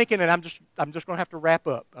my thinking, and I'm just going to have to wrap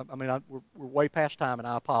up. I mean, we're way past time, and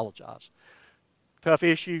I apologize. Tough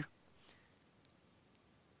issue.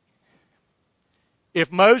 If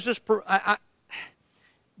Moses,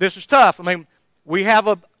 this is tough. I mean, we have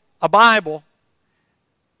a Bible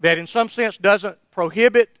that in some sense doesn't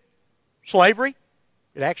prohibit slavery.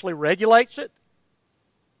 It actually regulates it.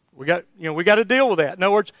 We got to deal with that. In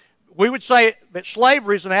other words, we would say that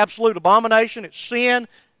slavery is an absolute abomination. It's sin.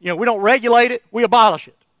 We don't regulate it. We abolish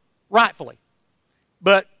it, rightfully.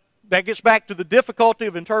 But that gets back to the difficulty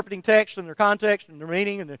of interpreting text and their context and their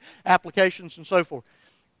meaning and their applications and so forth.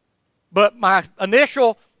 But my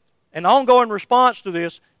initial and ongoing response to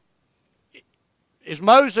this is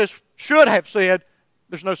Moses should have said,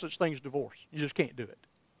 there's no such thing as divorce. You just can't do it.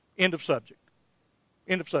 End of subject.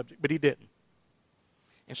 End of subject. But he didn't.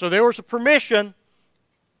 And so there was a permission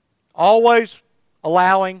always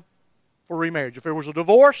allowing for remarriage. If there was a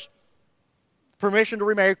divorce, permission to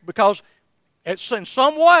remarry, because it's in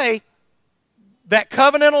some way that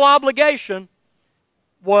covenantal obligation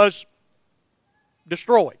was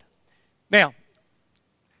destroyed. Now,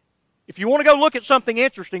 if you want to go look at something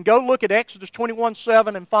interesting, go look at Exodus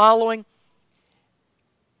 21:7 and following.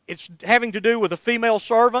 It's having to do with a female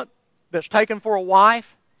servant that's taken for a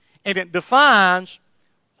wife. and it defines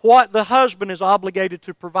what the husband is obligated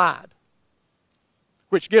to provide,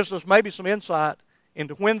 which gives us maybe some insight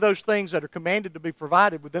into when those things that are commanded to be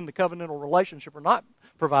provided within the covenantal relationship are not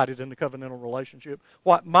provided in the covenantal relationship,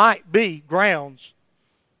 what might be grounds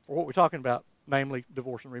for what we're talking about, namely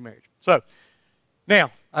divorce and remarriage. So,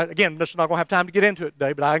 now, again, this is not going to have time to get into it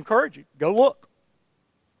today, but I encourage you, go look.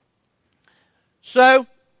 So,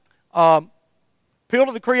 appeal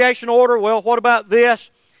to the creation order. Well, what about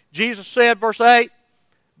this? Jesus said, verse 8,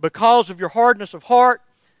 because of your hardness of heart,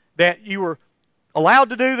 that you were allowed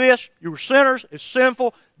to do this, you were sinners, it's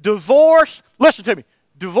sinful. Divorce, listen to me,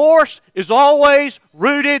 divorce is always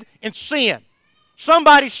rooted in sin.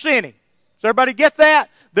 Somebody's sinning. Does everybody get that?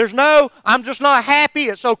 There's no, I'm just not happy,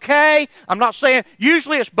 it's okay. I'm not saying,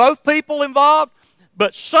 usually it's both people involved,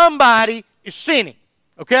 but somebody is sinning,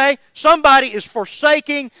 okay? Somebody is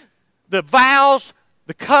forsaking the vows,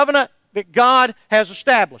 the covenant that God has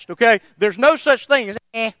established, okay? There's no such thing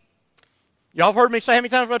as, Y'all have heard me say how many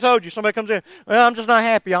times have I told you, somebody comes in, well, I'm just not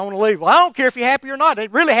happy, I want to leave. Well, I don't care if you're happy or not.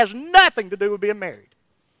 It really has nothing to do with being married.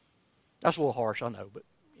 That's a little harsh, I know, but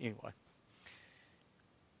anyway.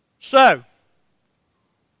 So,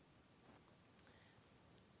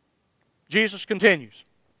 Jesus continues.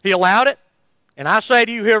 He allowed it, and I say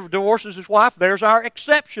to you, whoever divorces his wife, there's our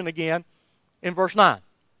exception again in verse 9.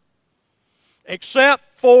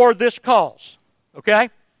 Except for this cause, okay?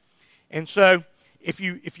 And so, if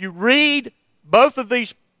you read both of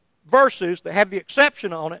these verses that have the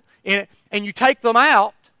exception on it, and you take them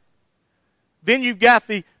out, then you've got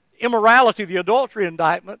the immorality, the adultery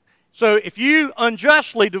indictment. So if you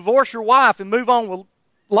unjustly divorce your wife and move on with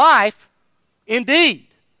life, indeed,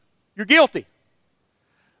 you're guilty.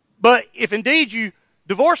 But if indeed you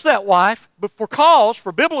divorce that wife, but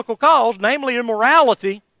for biblical cause, namely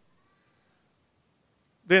immorality,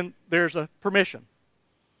 then there's a permission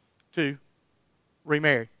to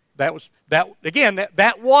remarry. That was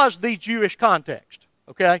the Jewish context.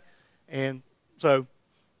 Okay? And so,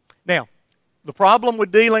 now, the problem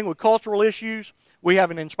with dealing with cultural issues, we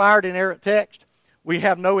have an inspired inerrant text. We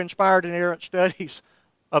have no inspired inerrant studies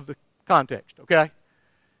of the context. Okay?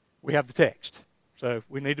 We have the text. So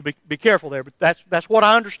we need to be careful there. But that's what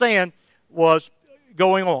I understand was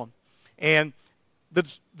going on. And the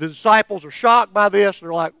disciples are shocked by this.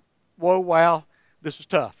 They're like, whoa, wow, this is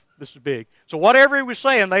tough. This is big. So whatever he was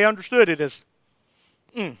saying, they understood it as,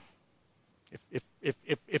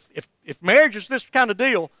 if marriage is this kind of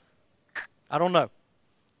deal, I don't know.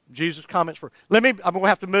 Jesus comments for. I'm going to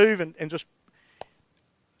have to move and just.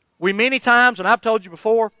 We many times, and I've told you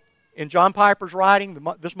before, in John Piper's writing,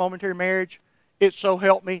 This Momentary Marriage, it so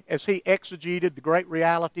helped me as he exegeted the great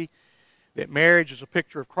reality that marriage is a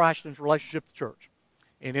picture of Christ and his relationship with the church.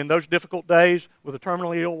 And in those difficult days with a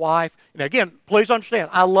terminally ill wife, and again, please understand,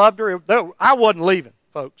 I loved her. I wasn't leaving,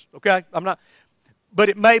 folks, okay? I'm not. But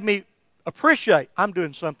it made me appreciate I'm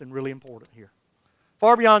doing something really important here.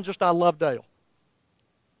 Far beyond just I love Dale.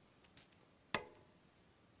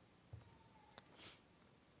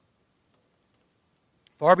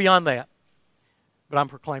 Far beyond that, but I'm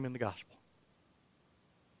proclaiming the gospel.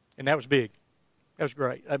 And that was big. That was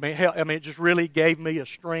great. I mean, it just really gave me a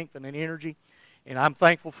strength and an energy, and I'm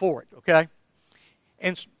thankful for it, okay?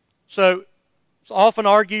 And so it's often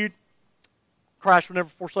argued Christ will never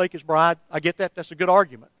forsake his bride. I get that. That's a good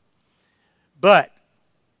argument. But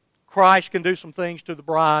Christ can do some things to the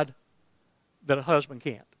bride that a husband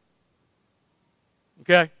can't.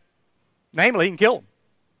 Okay? Namely, he can kill them.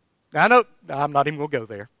 Now, I know I'm not even going to go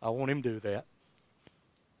there. I won't even do that.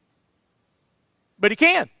 But he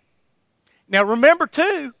can. Now, remember,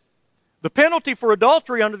 too, the penalty for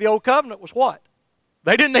adultery under the Old Covenant was what?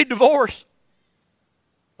 They didn't need divorce.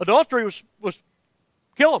 Adultery was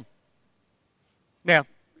kill them. Now,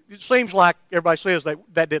 it seems like everybody says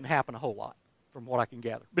that didn't happen a whole lot, from what I can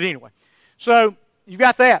gather. But anyway, so you've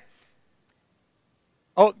got that.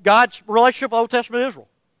 Oh, God's relationship with Old Testament Israel.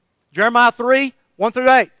 Jeremiah 3, 1 through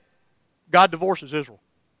 8. God divorces Israel.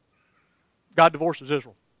 God divorces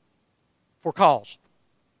Israel for cause.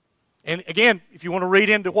 And again, if you want to read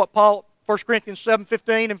into what 1 Corinthians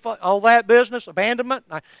 7:15 and all that business, abandonment,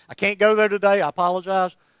 I can't go there today, I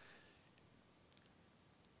apologize.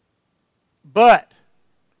 But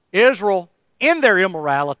Israel, in their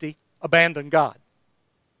immorality, abandoned God.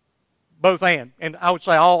 Both and I would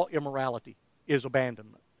say all immorality is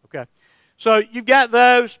abandonment. Okay? So you've got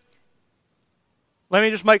those. Let me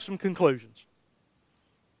just make some conclusions.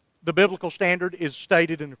 The biblical standard is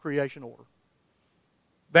stated in the creation order.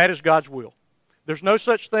 That is God's will. There's no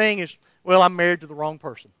such thing as, well, I'm married to the wrong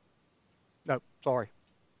person. No, sorry.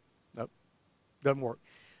 No, doesn't work.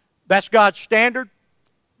 That's God's standard.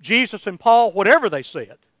 Jesus and Paul, whatever they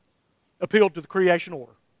said, appealed to the creation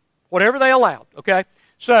order. Whatever they allowed, okay?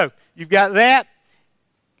 So, you've got that.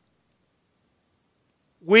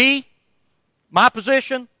 My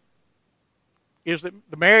position is that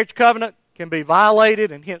the marriage covenant can be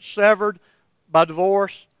violated and hence severed by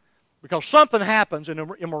divorce because something happens in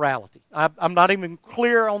immorality. I'm not even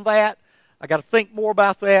clear on that. I got to think more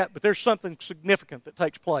about that, but there's something significant that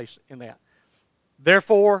takes place in that.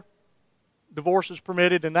 Therefore, divorce is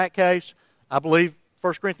permitted in that case. I believe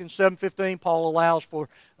 1 Corinthians 7:15, Paul allows for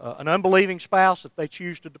an unbelieving spouse, if they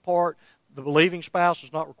choose to depart, the believing spouse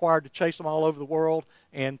is not required to chase them all over the world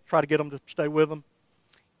and try to get them to stay with them.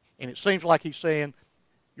 And it seems like he's saying,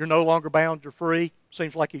 you're no longer bound, you're free.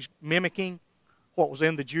 Seems like he's mimicking what was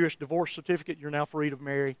in the Jewish divorce certificate. You're now free to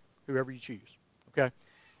marry whoever you choose. Okay?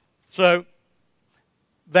 So,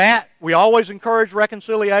 that, we always encourage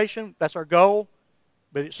reconciliation. That's our goal.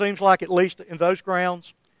 But it seems like, at least in those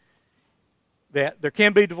grounds, that there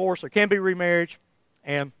can be divorce, there can be remarriage,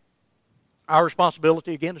 and our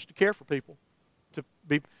responsibility, again, is to care for people,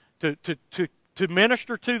 to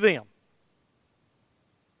minister to them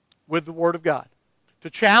with the Word of God, to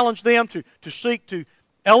challenge them, to seek to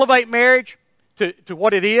elevate marriage to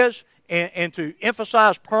what it is, and to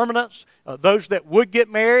emphasize permanence. Those that would get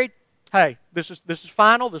married, hey, this is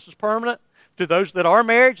final, this is permanent. To those that are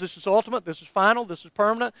married, this is ultimate, this is final, this is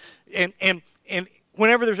permanent. And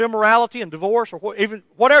whenever there's immorality and divorce or even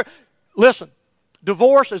whatever, listen,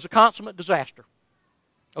 divorce is a consummate disaster.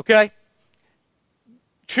 Okay?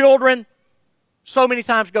 Children so many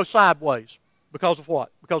times go sideways because of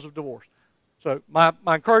what? Because of divorce. So my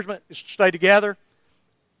encouragement is to stay together,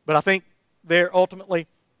 but I think there ultimately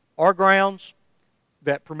are grounds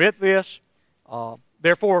that permit this.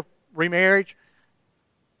 Therefore, remarriage.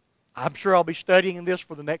 I'm sure I'll be studying this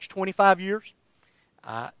for the next 25 years.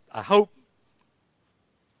 I hope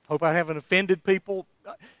I haven't offended people.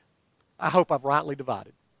 I hope I've rightly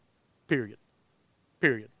divided. Period.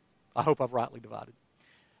 I hope I've rightly divided.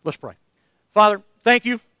 Let's pray. Father, thank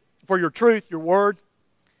you for your truth, your word.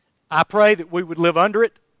 I pray that we would live under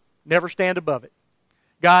it, never stand above it.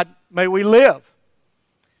 God, may we live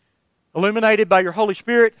illuminated by your Holy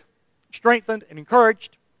Spirit, strengthened and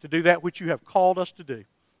encouraged to do that which you have called us to do.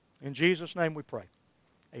 In Jesus' name we pray.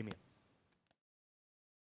 Amen.